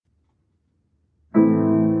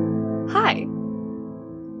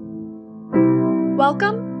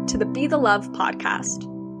Welcome to the Be the Love podcast,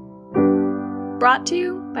 brought to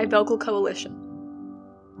you by Vocal Coalition.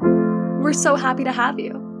 We're so happy to have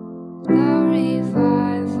you. The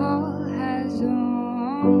revival has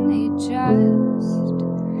only just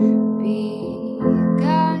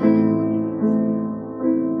begun.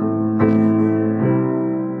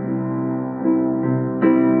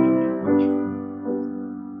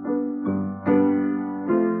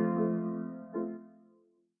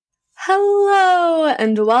 Hello,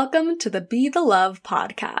 and welcome to the Be the Love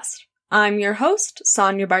podcast. I'm your host,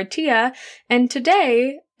 Sanya, and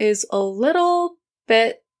today is a little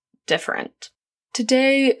bit different.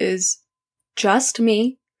 Today is just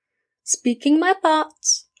me speaking my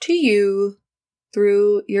thoughts to you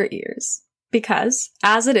through your ears. Because,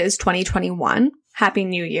 as it is 2021, Happy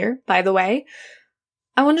New Year, by the way,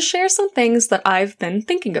 I want to share some things that I've been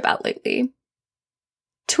thinking about lately.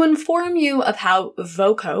 To inform you of how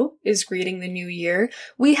VOCO is greeting the new year,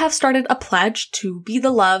 we have started a pledge to be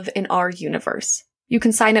the love in our universe. You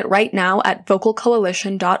can sign it right now at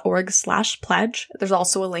vocalcoalition.org/pledge. There's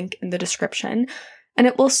also a link in the description, and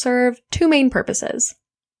it will serve two main purposes.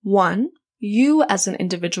 One, you as an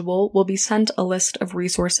individual will be sent a list of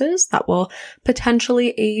resources that will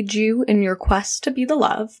potentially aid you in your quest to be the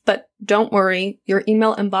love, but don't worry, your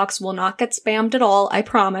email inbox will not get spammed at all, I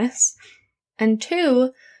promise. And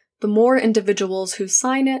two, the more individuals who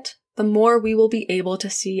sign it, the more we will be able to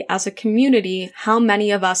see as a community how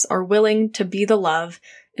many of us are willing to be the love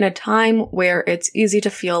in a time where it's easy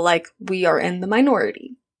to feel like we are in the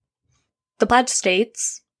minority. The pledge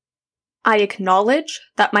states, I acknowledge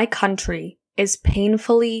that my country is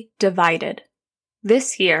painfully divided.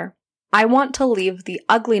 This year, I want to leave the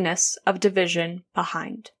ugliness of division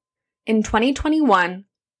behind. In 2021,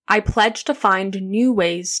 I pledge to find new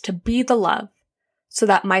ways to be the love so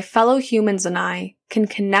that my fellow humans and I can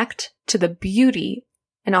connect to the beauty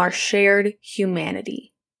in our shared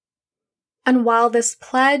humanity. And while this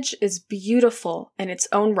pledge is beautiful in its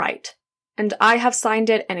own right, and I have signed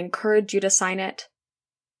it and encourage you to sign it,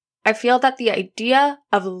 I feel that the idea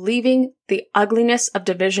of leaving the ugliness of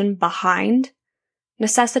division behind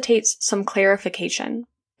necessitates some clarification,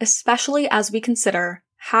 especially as we consider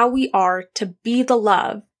how we are to be the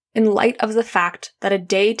love in light of the fact that a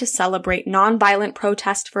day to celebrate nonviolent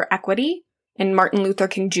protest for equity and Martin Luther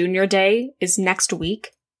King Jr. Day is next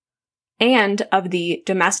week, and of the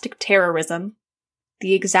domestic terrorism,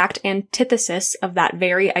 the exact antithesis of that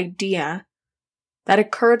very idea, that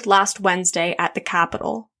occurred last Wednesday at the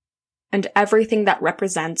Capitol, and everything that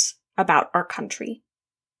represents about our country.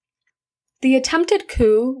 The attempted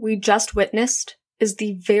coup we just witnessed is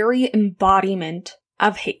the very embodiment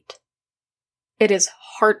of hate. It is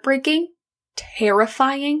heartbreaking,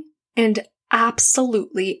 terrifying, and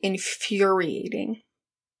absolutely infuriating.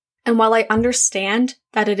 And while I understand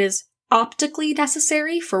that it is optically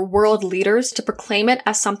necessary for world leaders to proclaim it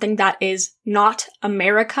as something that is not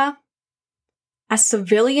America, as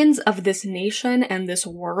civilians of this nation and this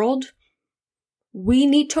world, we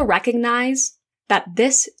need to recognize that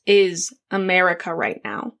this is America right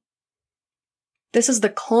now. This is the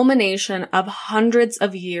culmination of hundreds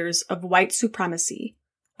of years of white supremacy,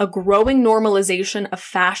 a growing normalization of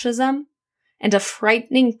fascism, and a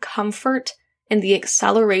frightening comfort in the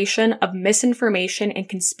acceleration of misinformation and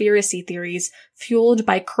conspiracy theories fueled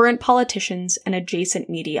by current politicians and adjacent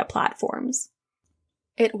media platforms.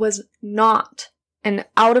 It was not an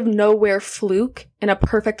out-of-nowhere fluke in a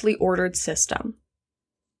perfectly ordered system.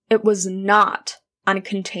 It was not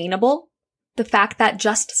uncontainable. The fact that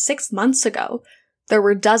just 6 months ago, there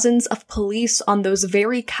were dozens of police on those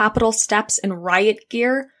very Capitol steps in riot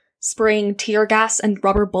gear, spraying tear gas and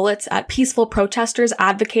rubber bullets at peaceful protesters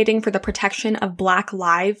advocating for the protection of Black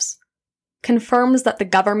lives, confirms that the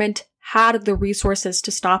government had the resources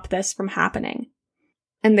to stop this from happening.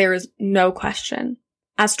 And there is no question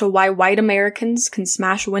as to why white Americans can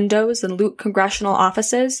smash windows and loot congressional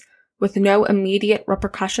offices with no immediate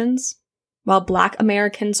repercussions, while Black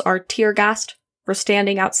Americans are tear-gassed for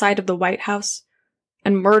standing outside of the White House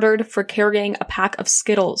and murdered for carrying a pack of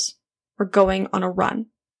Skittles or going on a run.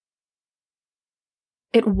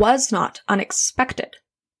 It was not unexpected.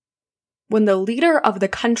 When the leader of the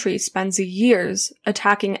country spends years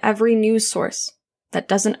attacking every news source that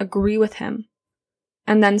doesn't agree with him,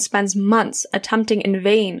 and then spends months attempting in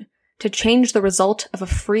vain to change the result of a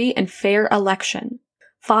free and fair election,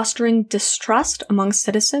 fostering distrust among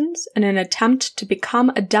citizens in an attempt to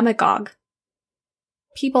become a demagogue,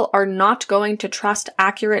 people are not going to trust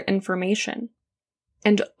accurate information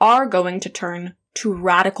and are going to turn to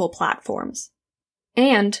radical platforms.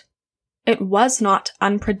 And it was not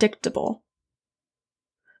unpredictable.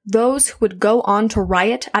 Those who would go on to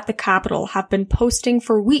riot at the Capitol have been posting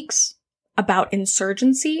for weeks about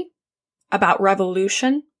insurgency, about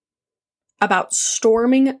revolution, about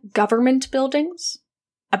storming government buildings,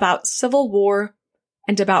 about civil war,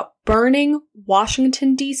 and about burning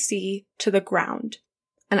Washington, D.C. to the ground.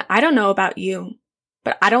 And I don't know about you,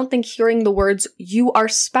 but I don't think hearing the words, "You are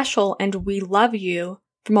special and we love you,"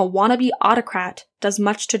 from a wannabe autocrat does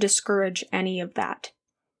much to discourage any of that.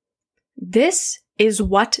 This is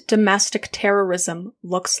what domestic terrorism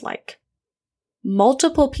looks like.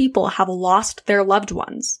 Multiple people have lost their loved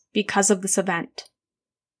ones because of this event.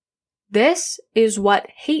 This is what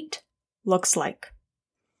hate looks like.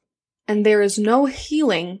 And there is no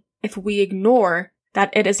healing if we ignore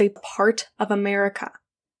that it is a part of America,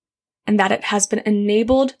 and that it has been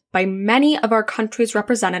enabled by many of our country's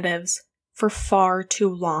representatives for far too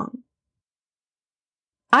long.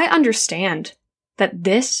 I understand that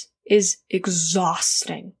this is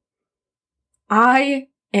exhausting. I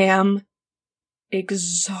am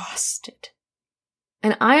exhausted.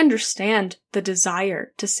 And I understand the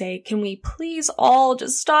desire to say, can we please all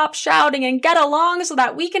just stop shouting and get along so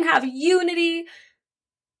that we can have unity?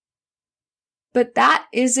 But that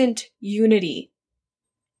isn't unity.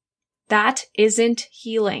 That isn't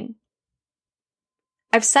healing.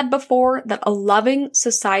 I've said before that a loving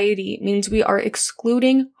society means we are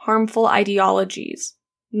excluding harmful ideologies,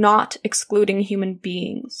 not excluding human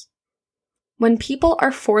beings. When people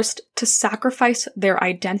are forced to sacrifice their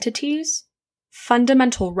identities,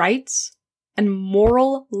 fundamental rights, and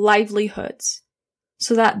moral livelihoods,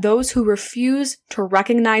 so that those who refuse to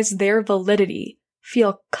recognize their validity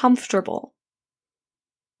feel comfortable,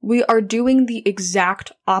 we are doing the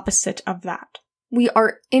exact opposite of that. We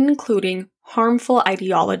are including harmful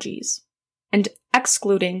ideologies and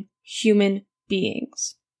excluding human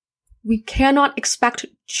beings. We cannot expect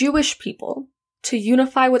Jewish people to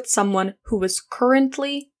unify with someone who is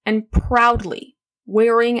currently and proudly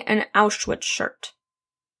wearing an Auschwitz shirt.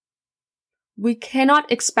 We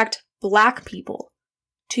cannot expect Black people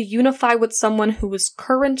to unify with someone who is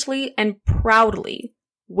currently and proudly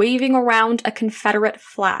waving around a Confederate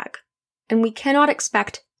flag. And we cannot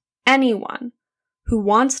expect anyone who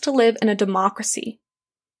wants to live in a democracy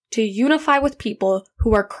to unify with people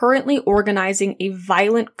who are currently organizing a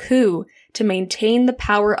violent coup to maintain the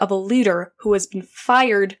power of a leader who has been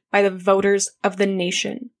fired by the voters of the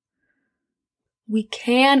nation. We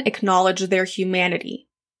can acknowledge their humanity.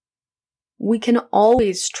 We can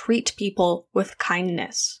always treat people with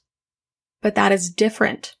kindness. But that is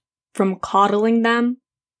different from coddling them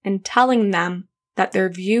and telling them that their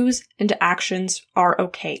views and actions are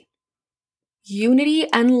okay. Unity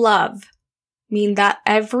and love mean that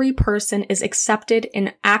every person is accepted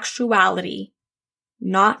in actuality,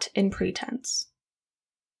 not in pretense.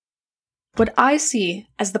 What I see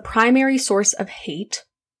as the primary source of hate,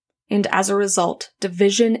 and as a result,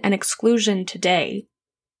 division and exclusion today,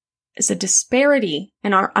 is a disparity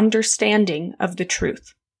in our understanding of the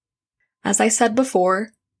truth. As I said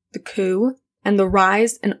before, the coup and the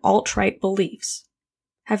rise in alt-right beliefs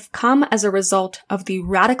have come as a result of the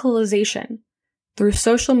radicalization through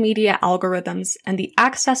social media algorithms and the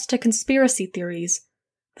access to conspiracy theories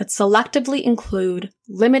that selectively include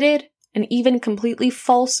limited and even completely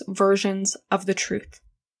false versions of the truth.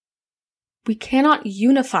 We cannot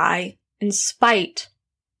unify in spite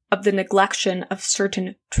of the neglection of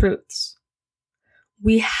certain truths.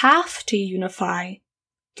 We have to unify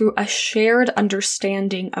through a shared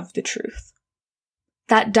understanding of the truth.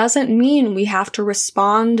 That doesn't mean we have to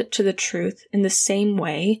respond to the truth in the same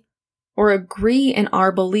way or agree in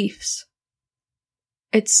our beliefs.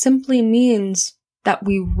 It simply means that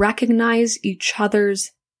we recognize each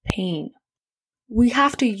other's pain. We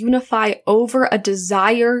have to unify over a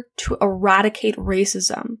desire to eradicate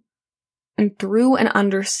racism, and through an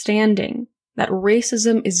understanding that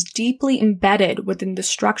racism is deeply embedded within the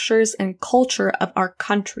structures and culture of our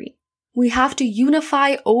country. We have to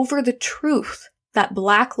unify over the truth that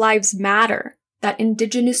Black lives matter, that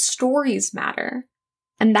Indigenous stories matter,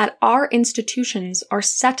 and that our institutions are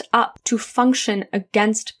set up to function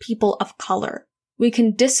against people of color. We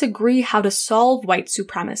can disagree how to solve white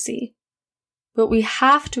supremacy, but we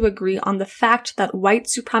have to agree on the fact that white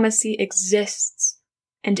supremacy exists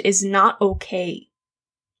and is not okay.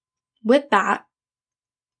 With that,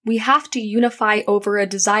 we have to unify over a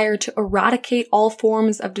desire to eradicate all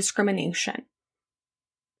forms of discrimination.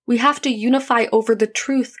 We have to unify over the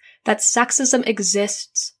truth that sexism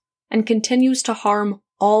exists and continues to harm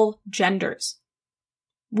all genders.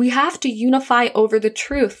 We have to unify over the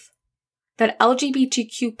truth that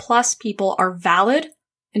LGBTQ+ people are valid,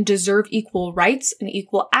 and deserve equal rights and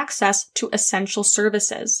equal access to essential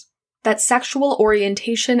services. That sexual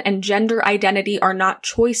orientation and gender identity are not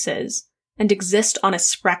choices and exist on a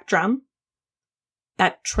spectrum.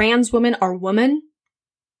 That trans women are women,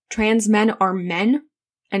 trans men are men,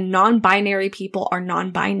 and non-binary people are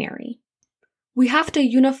non-binary. We have to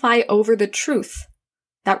unify over the truth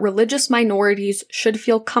that religious minorities should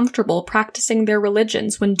feel comfortable practicing their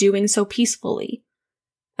religions when doing so peacefully,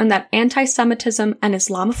 and that anti-Semitism and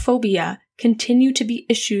Islamophobia continue to be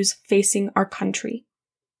issues facing our country.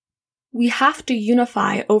 We have to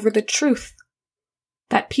unify over the truth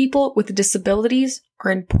that people with disabilities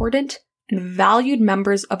are important and valued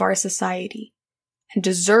members of our society and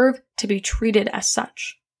deserve to be treated as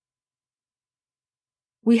such.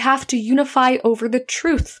 We have to unify over the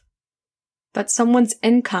truth that someone's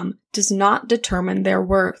income does not determine their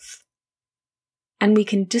worth. And we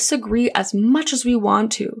can disagree as much as we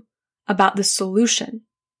want to about the solution,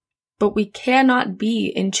 but we cannot be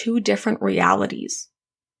in two different realities.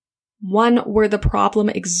 One where the problem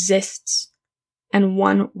exists and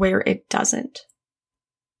one where it doesn't.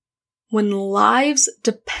 When lives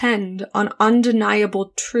depend on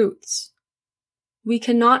undeniable truths, we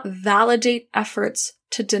cannot validate efforts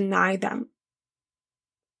to deny them.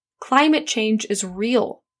 Climate change is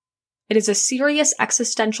real. It is a serious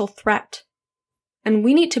existential threat, and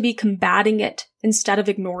we need to be combating it instead of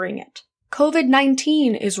ignoring it.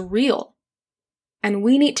 COVID-19 is real, and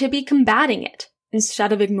we need to be combating it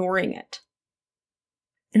instead of ignoring it.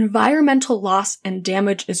 Environmental loss and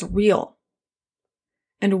damage is real,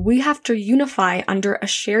 and we have to unify under a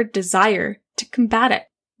shared desire to combat it,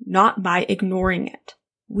 not by ignoring it.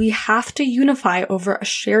 We have to unify over a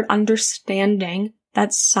shared understanding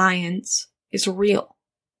that science is real.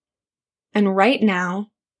 And right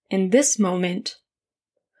now, in this moment,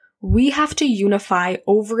 we have to unify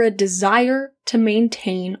over a desire to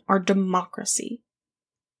maintain our democracy.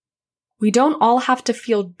 We don't all have to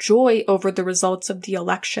feel joy over the results of the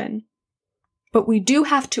election, but we do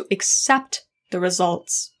have to accept the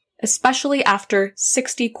results, especially after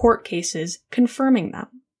 60 court cases confirming them.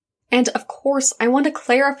 And of course, I want to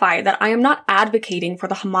clarify that I am not advocating for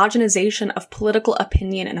the homogenization of political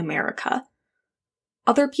opinion in America.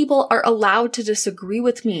 Other people are allowed to disagree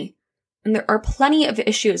with me, and there are plenty of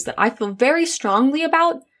issues that I feel very strongly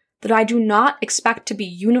about that I do not expect to be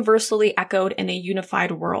universally echoed in a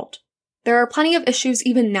unified world. There are plenty of issues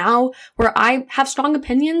even now where I have strong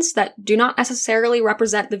opinions that do not necessarily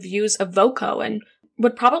represent the views of VOCO and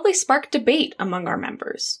would probably spark debate among our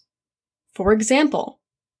members. For example,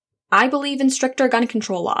 I believe in stricter gun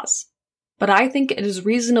control laws, but I think it is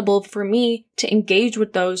reasonable for me to engage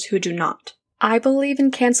with those who do not. I believe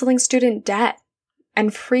in canceling student debt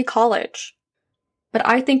and free college, but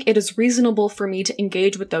I think it is reasonable for me to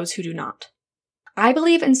engage with those who do not. I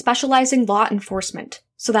believe in specializing law enforcement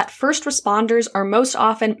so that first responders are most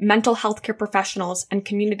often mental health care professionals and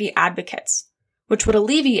community advocates, which would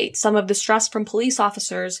alleviate some of the stress from police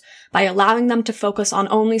officers by allowing them to focus on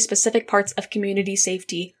only specific parts of community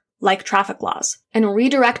safety like traffic laws, and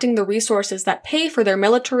redirecting the resources that pay for their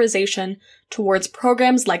militarization towards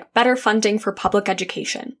programs like better funding for public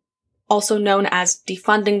education, also known as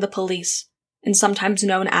defunding the police, and sometimes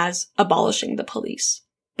known as abolishing the police.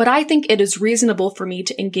 But I think it is reasonable for me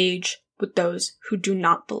to engage with those who do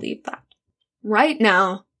not believe that. Right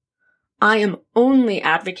now, I am only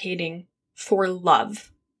advocating for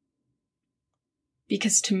love.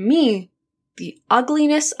 Because to me, the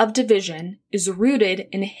ugliness of division is rooted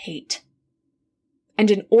in hate.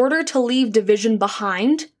 And in order to leave division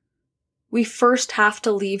behind, we first have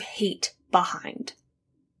to leave hate behind.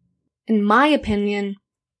 In my opinion,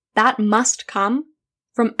 that must come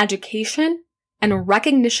from education and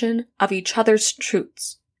recognition of each other's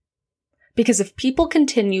truths. Because if people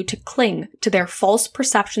continue to cling to their false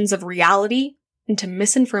perceptions of reality and to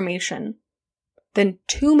misinformation, then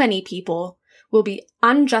too many people will be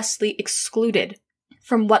unjustly excluded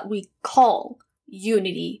from what we call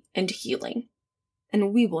unity and healing,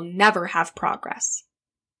 and we will never have progress.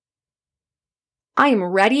 I am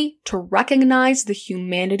ready to recognize the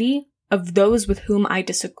humanity of those with whom I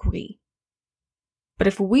disagree. But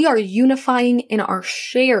if we are unifying in our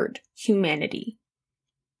shared humanity,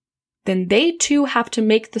 then they too have to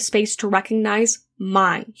make the space to recognize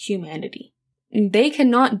my humanity. And they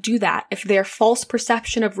cannot do that if their false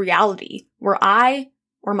perception of reality, where I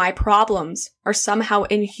or my problems are somehow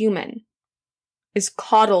inhuman, is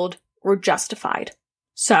coddled or justified.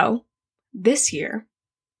 So, this year,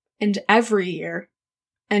 and every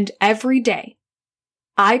day,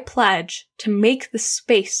 I pledge to make the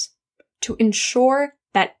space to ensure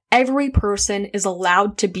that every person is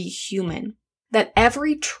allowed to be human, that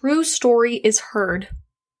every true story is heard,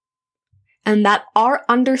 and that our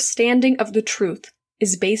understanding of the truth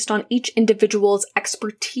is based on each individual's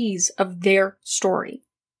expertise of their story.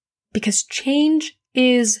 Because change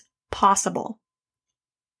is possible.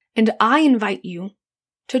 And I invite you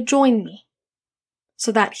to join me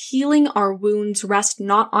so that healing our wounds rests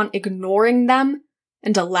not on ignoring them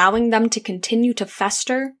and allowing them to continue to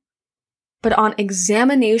fester, but on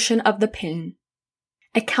examination of the pain,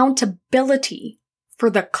 accountability for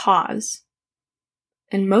the cause,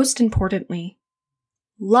 and most importantly,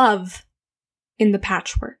 love in the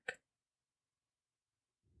patchwork.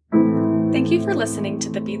 Thank you for listening to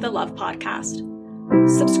the Be the Love podcast.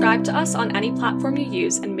 Subscribe to us on any platform you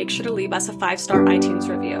use and make sure to leave us a 5-star iTunes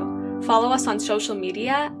review. Follow us on social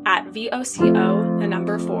media at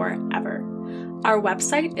VOCO4ever. Our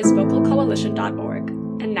website is vocalcoalition.org.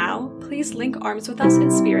 And now, please link arms with us in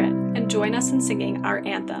spirit and join us in singing our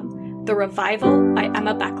anthem, The Revival by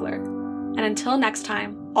Emma Beckler. And until next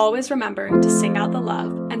time, always remember to sing out the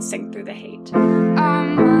love and sing through the hate. Our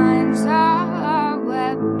minds are our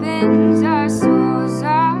weapons, our souls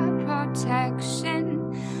our protection.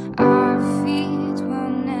 Our feet will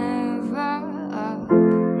never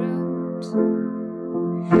uproot.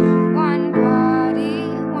 One body,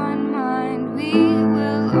 one mind, we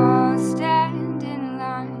will all stand in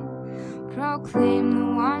line, proclaim the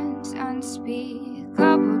one's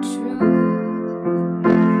unspeakable truth.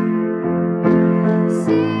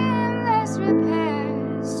 Seamless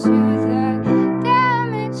repairs to the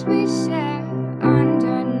damage we share.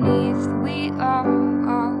 Underneath we are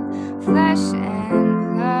all flesh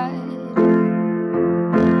and blood.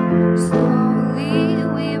 Slowly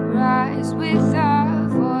we rise with our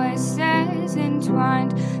voices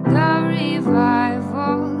entwined. The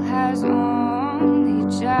revival has only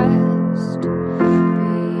just begun.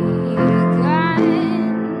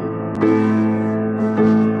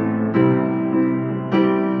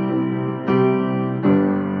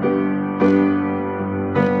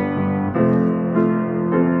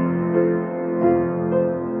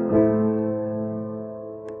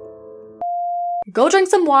 Go drink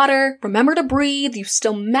some water. Remember to breathe. You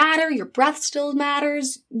still matter. Your breath still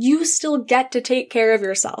matters. You still get to take care of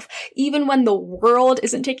yourself. Even when the world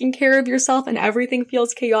isn't taking care of yourself and everything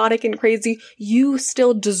feels chaotic and crazy, you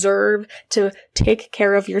still deserve to take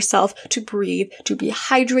care of yourself, to breathe, to be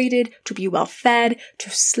hydrated, to be well fed, to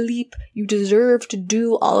sleep. You deserve to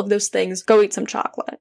do all of those things. Go eat some chocolate.